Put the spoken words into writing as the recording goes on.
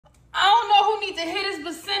the hitters,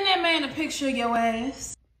 but send that man a picture of your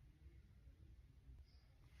ass.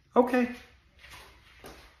 Okay.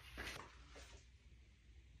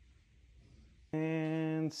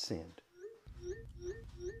 And send.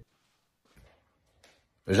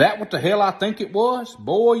 Is that what the hell I think it was?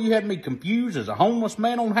 Boy, you had me confused as a homeless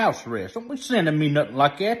man on house arrest. Don't be sending me nothing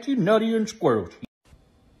like that, you nuttier than squirrels.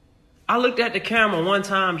 I looked at the camera one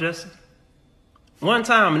time, Justin. One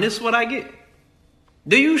time, and this is what I get.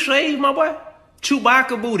 Do you shave, my boy?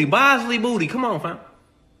 Chewbacca booty, Bosley booty. Come on, fam.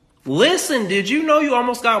 Listen, did you know you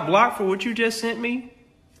almost got blocked for what you just sent me?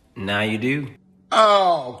 Now you do.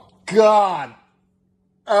 Oh, God.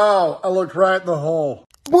 Oh, I looked right in the hole.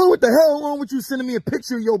 Boy, what the hell wrong with you sending me a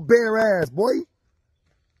picture of your bare ass, boy?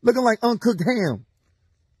 Looking like uncooked ham.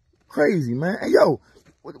 Crazy, man. Hey, yo,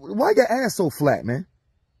 why your ass so flat, man?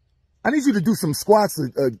 I need you to do some squats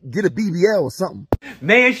or get a BBL or something.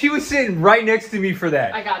 Man, she was sitting right next to me for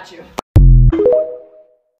that. I got you.